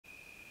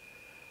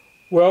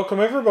Welcome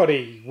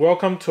everybody,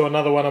 welcome to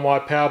another one of my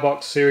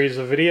PowerBox series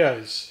of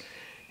videos.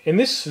 In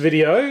this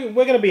video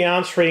we're going to be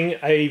answering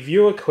a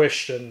viewer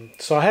question.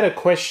 So I had a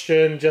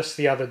question just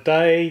the other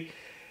day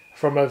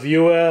from a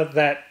viewer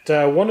that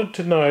wanted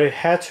to know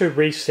how to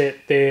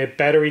reset their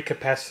battery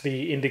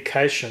capacity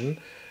indication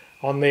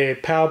on their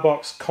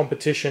PowerBox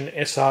Competition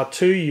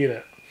SR2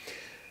 unit.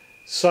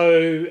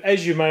 So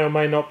as you may or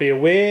may not be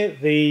aware,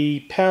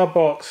 the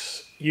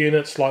PowerBox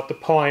units like the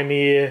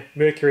Pioneer,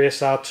 Mercury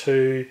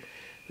SR2,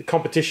 the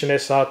Competition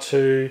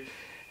SR2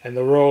 and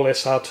the Royal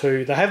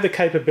SR2, they have the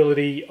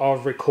capability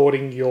of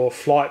recording your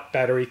flight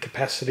battery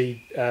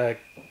capacity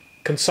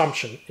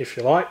consumption, if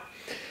you like.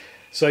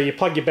 So you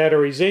plug your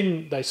batteries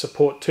in, they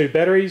support 2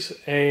 batteries,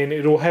 and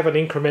it'll have an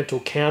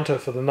incremental counter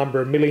for the number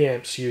of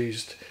milliamps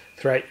used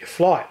throughout your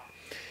flight.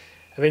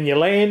 And then you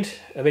land,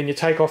 and then you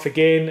take off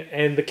again,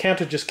 and the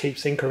counter just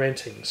keeps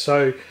incrementing.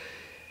 So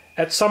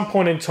at some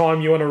point in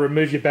time you want to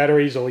remove your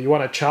batteries or you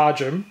want to charge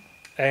them,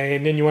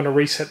 and then you want to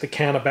reset the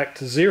counter back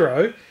to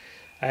 0,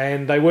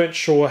 and they weren't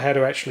sure how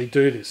to actually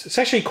do this. It's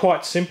actually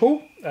quite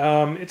simple.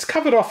 It's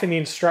covered off in the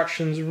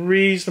instructions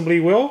reasonably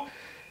well,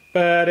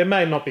 but it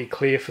may not be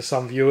clear for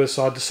some viewers,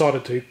 so I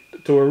decided to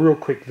do a real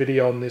quick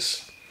video on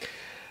this.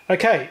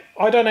 Okay,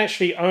 I don't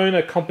actually own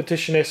a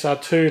Competition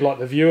SR2 like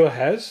the viewer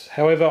has.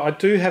 However, I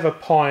do have a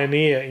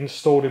Pioneer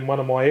installed in one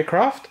of my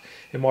aircraft,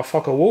 in my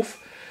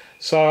Focke-Wulf.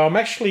 So I'm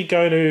actually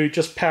going to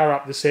just power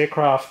up this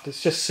aircraft.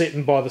 It's just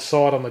sitting by the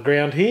side on the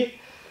ground here.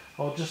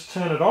 I'll just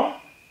turn it on,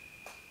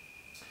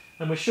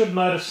 and we should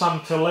notice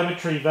some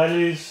telemetry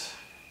values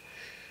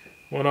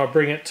when I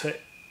bring it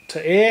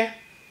to air.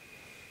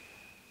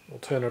 I'll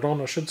turn it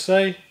on, I should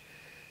say.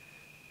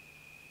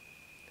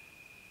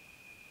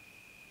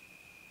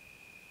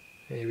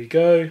 There we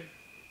go.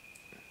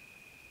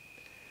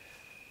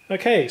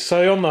 Okay,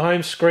 so on the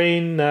home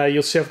screen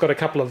you'll see I've got a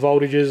couple of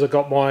voltages. I've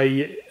got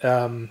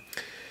my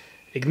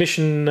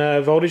ignition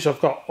voltage, I've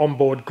got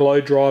onboard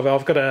glow driver,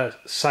 I've got a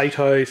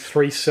Sato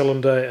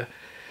 3-cylinder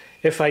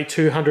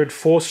FA200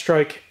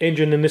 4-stroke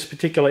engine in this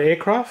particular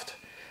aircraft.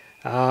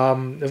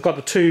 I've got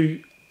the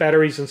 2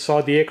 batteries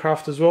inside the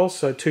aircraft as well,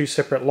 so 2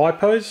 separate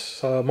LiPos,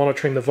 so I'm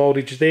monitoring the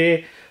voltage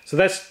there. So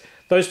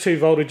those 2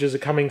 voltages are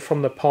coming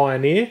from the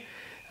Pioneer.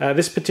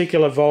 This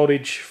particular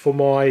voltage for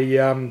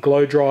my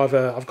glow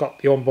driver, I've got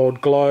the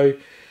onboard glow.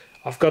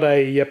 I've got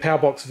a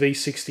PowerBox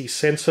V60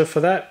 sensor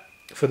for that,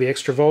 for the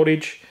extra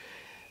voltage.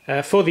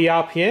 For the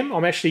RPM,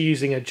 I'm actually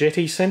using a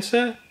Jetty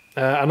sensor,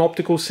 an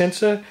optical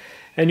sensor,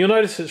 and you'll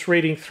notice it's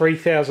reading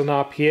 3000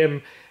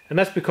 RPM, and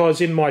that's because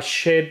in my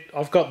shed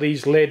I've got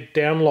these LED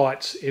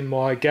downlights in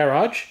my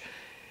garage,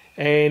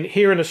 and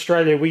here in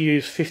Australia we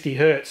use 50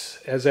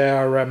 Hertz as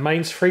our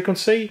mains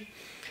frequency.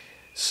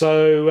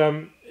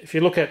 So if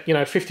you look at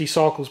 50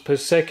 cycles per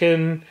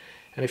second,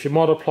 and if you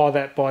multiply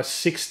that by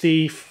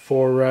 60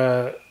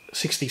 for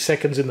 60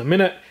 seconds in the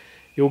minute,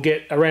 you'll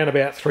get around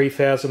about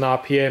 3000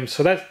 RPM.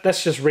 So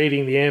that's just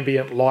reading the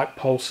ambient light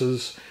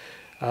pulses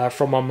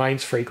from my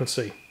mains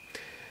frequency.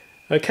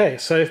 Okay,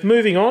 so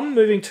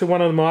moving to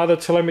one of my other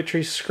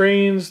telemetry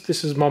screens.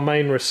 This is my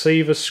main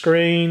receiver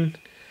screen.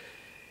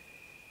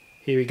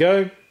 Here we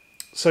go.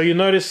 So you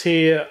notice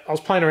here, I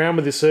was playing around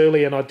with this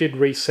earlier and I did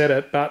reset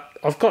it, but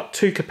I've got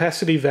 2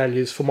 capacity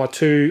values for my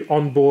 2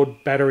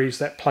 onboard batteries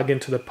that plug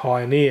into the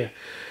Pioneer.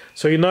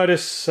 So you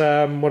notice,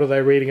 what are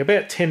they reading?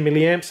 About 10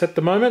 milliamps at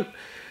the moment.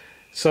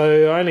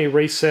 So I only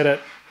reset it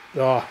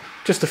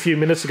just a few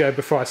minutes ago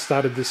before I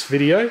started this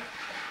video.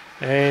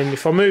 And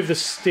if I move the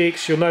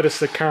sticks, you'll notice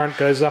the current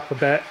goes up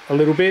a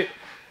little bit.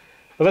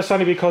 But that's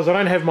only because I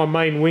don't have my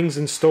main wings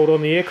installed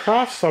on the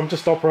aircraft, so I'm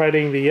just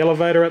operating the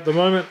elevator at the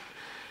moment.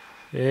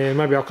 And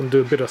maybe I can do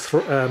a bit of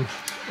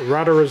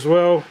rudder as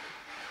well.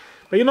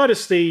 But you'll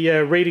notice the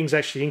reading's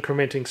actually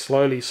incrementing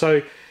slowly.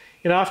 So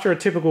after a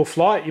typical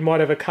flight, you might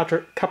have a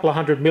couple of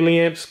hundred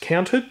milliamps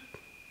counted.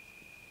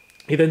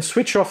 You then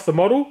switch off the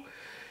model,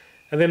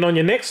 and then on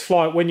your next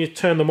flight, when you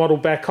turn the model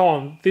back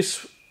on,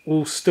 this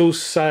will still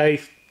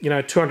say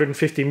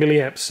 250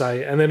 milliamps,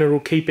 say, and then it will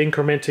keep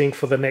incrementing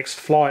for the next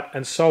flight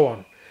and so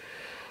on.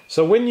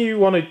 So when you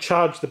want to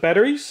charge the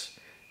batteries,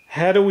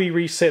 how do we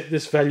reset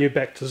this value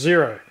back to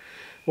 0?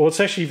 Well,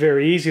 it's actually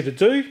very easy to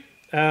do.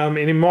 And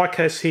in my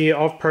case here,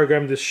 I've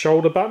programmed this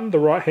shoulder button, the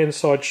right hand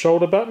side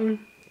shoulder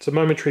button. It's a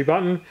momentary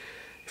button.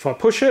 If I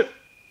push it,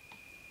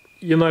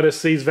 you'll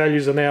notice these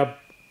values are now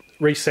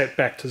reset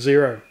back to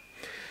 0.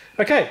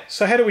 Okay,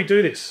 so how do we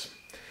do this?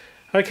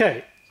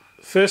 Okay,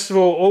 first of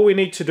all we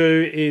need to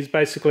do is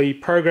basically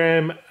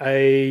program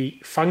a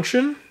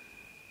function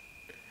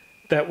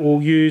that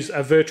will use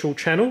a virtual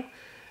channel.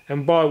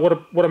 And by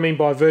what I mean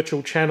by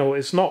virtual channel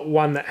is not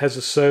one that has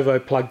a servo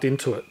plugged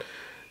into it.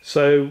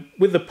 So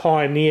with the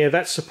Pioneer,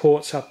 that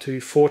supports up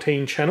to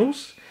 14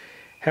 channels.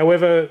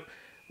 However,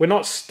 we're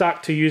not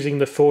stuck to using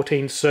the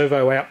 14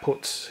 servo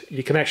outputs.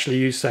 You can actually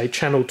use, say,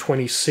 channel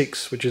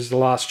 26, which is the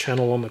last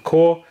channel on the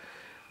core.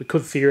 We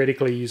could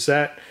theoretically use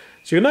that.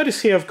 So you'll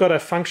notice here I've got a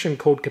function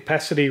called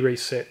capacity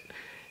reset.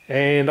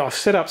 And I've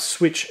set up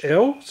switch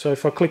L. So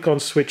if I click on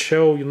switch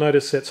L, you'll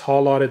notice that's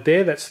highlighted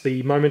there. That's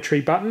the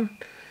momentary button.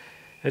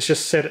 It's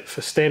just set it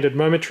for standard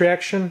momentary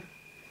action.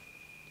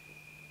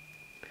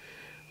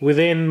 We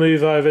then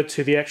move over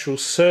to the actual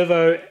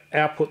servo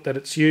output that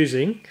it's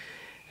using.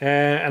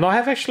 And I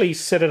have actually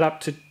set it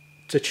up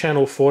to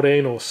channel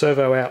 14, or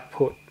servo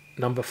output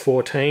number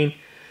 14,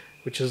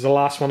 which is the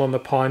last one on the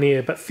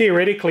Pioneer. But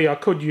theoretically, I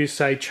could use,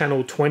 say,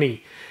 channel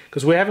 20,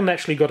 because we haven't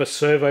actually got a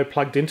servo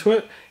plugged into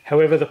it.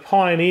 However, the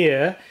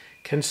Pioneer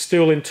can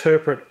still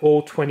interpret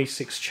all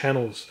 26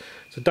 channels.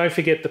 So don't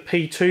forget, the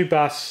P2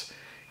 bus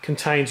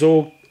contains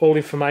all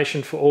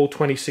information for all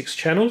 26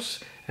 channels,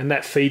 and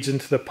that feeds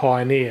into the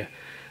Pioneer.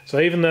 So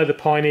even though the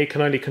Pioneer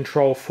can only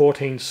control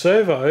 14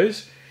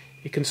 servos,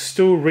 it can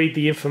still read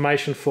the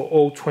information for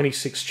all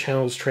 26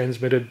 channels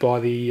transmitted by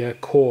the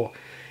core.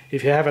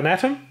 If you have an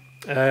Atom,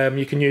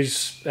 you can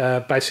use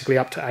basically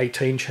up to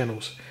 18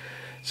 channels.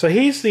 So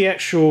here's the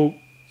actual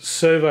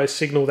servo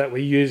signal that we're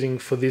using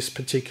for this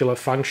particular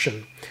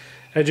function.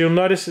 As you'll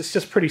notice, it's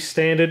just pretty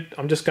standard.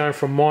 I'm just going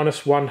from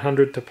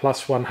 -100 to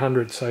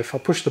 +100. So if I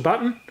push the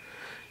button,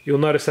 you'll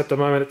notice at the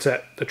moment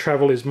the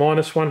travel is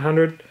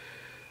 -100.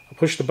 I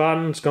push the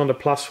button, it's gone to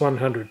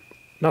 +100.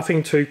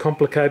 Nothing too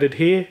complicated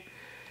here.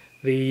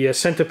 The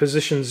center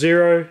position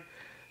 0.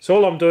 So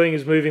all I'm doing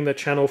is moving the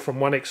channel from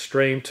one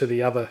extreme to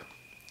the other.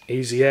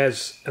 Easy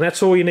as. And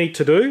that's all you need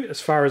to do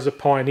as far as the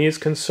Pioneer is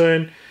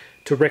concerned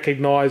to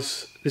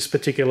recognize this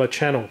particular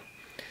channel.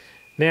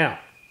 Now,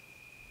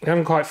 we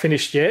haven't quite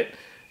finished yet.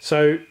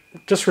 So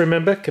just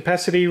remember,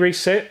 capacity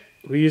reset.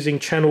 We're using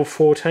channel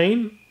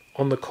 14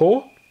 on the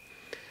core.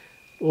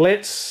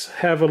 Let's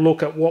have a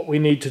look at what we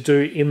need to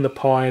do in the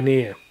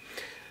Pioneer.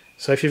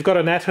 So if you've got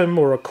an Atom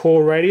or a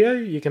core radio,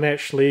 you can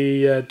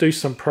actually do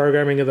some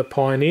programming of the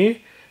Pioneer.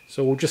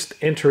 So we'll just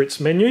enter its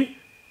menu.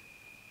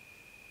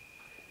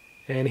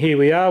 And here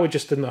we are, we're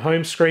just in the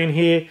home screen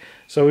here.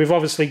 So we've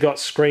obviously got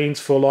screens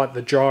for like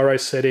the gyro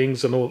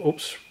settings and all,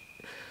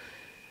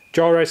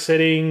 gyro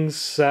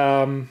settings,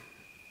 the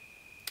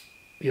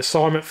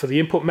assignment for the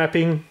input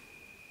mapping.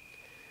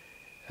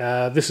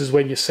 This is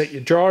when you set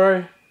your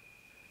gyro,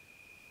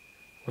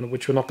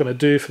 which we're not going to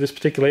do for this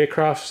particular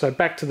aircraft. So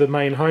back to the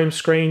main home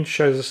screen,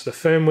 shows us the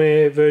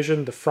firmware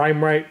version, the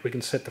frame rate. We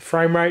can set the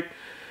frame rate.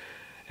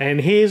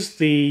 And here's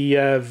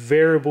the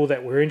variable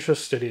that we're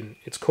interested in.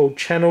 It's called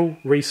channel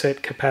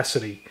reset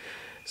capacity.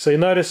 So you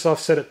notice I've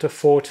set it to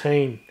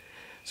 14.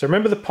 So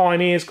remember, the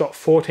Pioneer's got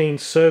 14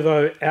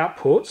 servo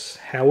outputs.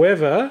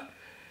 However,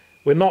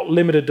 we're not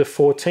limited to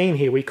 14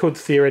 here. We could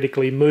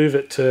theoretically move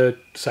it to,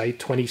 say,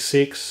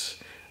 26,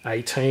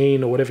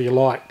 18, or whatever you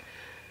like.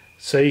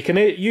 So you can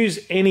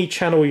use any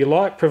channel you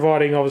like,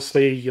 providing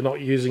obviously you're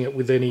not using it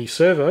with any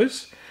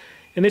servos.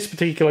 In this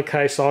particular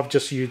case, I've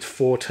just used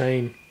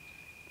 14.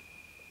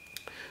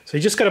 So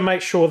you just got to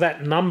make sure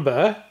that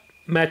number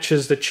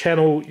matches the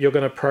channel you're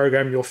going to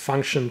program your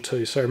function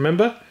to. So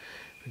remember,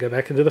 we go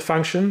back into the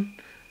function.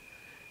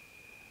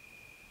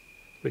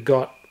 We've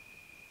got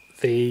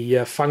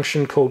the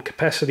function called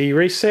capacity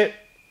reset.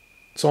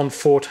 It's on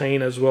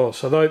 14 as well.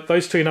 So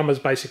those two numbers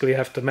basically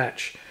have to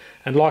match.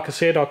 And like I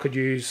said, I could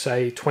use,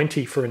 say,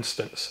 20 for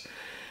instance.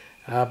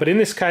 But in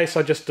this case,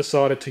 I just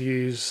decided to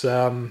use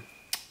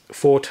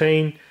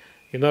 14.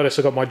 You notice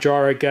I got my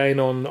gyro gain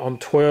on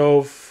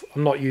 12.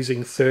 I'm not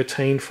using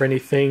 13 for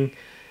anything.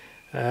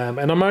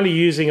 And I'm only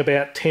using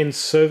about 10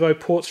 servo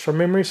ports from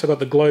memory. So I've got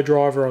the glow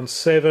driver on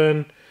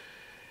 7,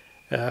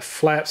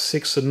 flaps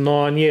 6 and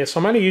 9. Yeah, so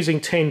I'm only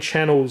using 10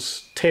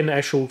 channels, 10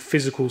 actual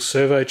physical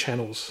servo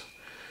channels.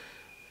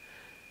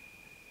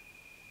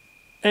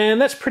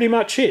 And that's pretty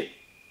much it.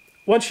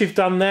 Once you've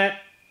done that,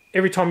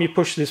 every time you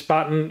push this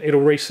button, it'll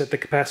reset the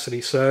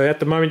capacity. So at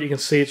the moment you can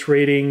see it's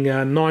reading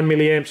 9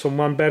 milliamps on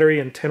one battery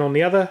and 10 on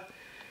the other.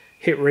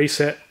 Hit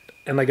reset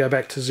and they go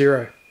back to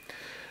 0.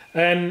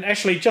 And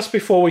actually, just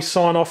before we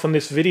sign off on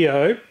this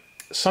video,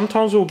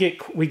 sometimes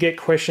we get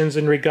questions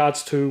in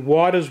regards to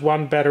why does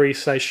one battery,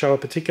 say, show a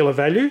particular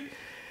value,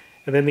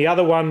 and then the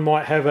other one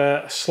might have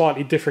a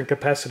slightly different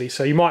capacity.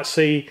 So you might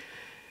see,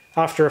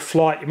 after a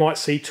flight, you might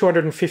see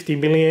 250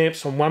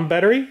 milliamps on one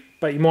battery,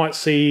 but you might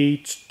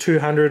see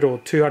 200 or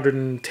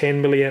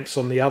 210 milliamps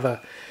on the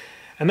other.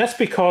 And that's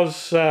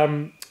because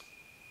the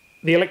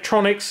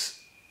electronics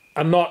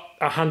are not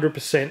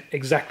 100%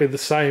 exactly the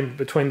same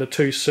between the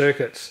two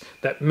circuits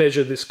that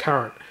measure this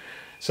current.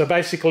 So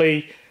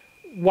basically,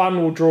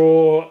 one will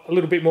draw a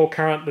little bit more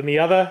current than the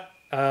other.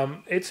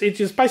 It's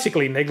just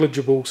basically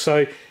negligible.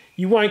 So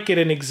you won't get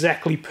an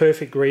exactly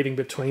perfect reading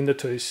between the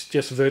two. It's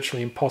just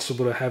virtually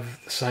impossible to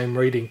have the same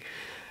reading.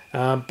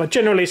 But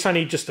generally, it's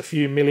only just a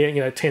few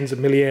tens of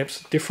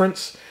milliamps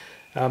difference.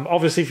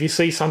 Obviously, if you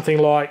see something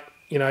like,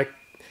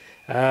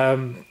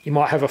 you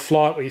might have a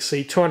flight where you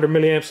see 200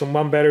 milliamps on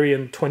one battery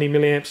and 20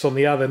 milliamps on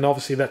the other, and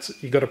obviously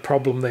you've got a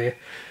problem there.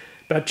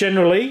 But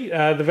generally,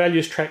 the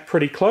values track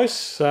pretty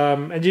close.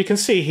 And you can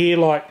see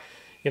here,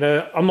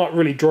 I'm not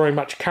really drawing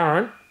much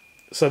current,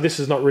 so this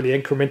is not really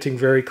incrementing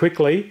very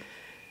quickly.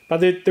 but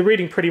they're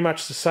reading pretty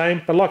much the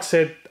same. But like I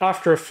said,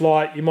 after a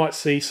flight, you might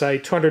see, say,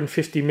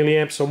 250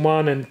 milliamps on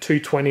one and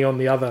 220 on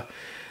the other.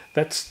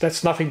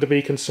 That's nothing to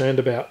be concerned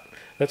about.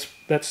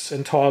 That's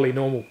entirely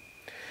normal.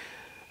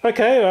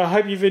 Okay, I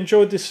hope you've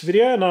enjoyed this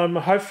video, and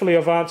hopefully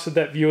I've answered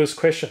that viewer's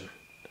question.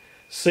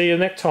 See you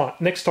next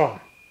time.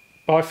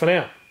 Bye for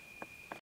now.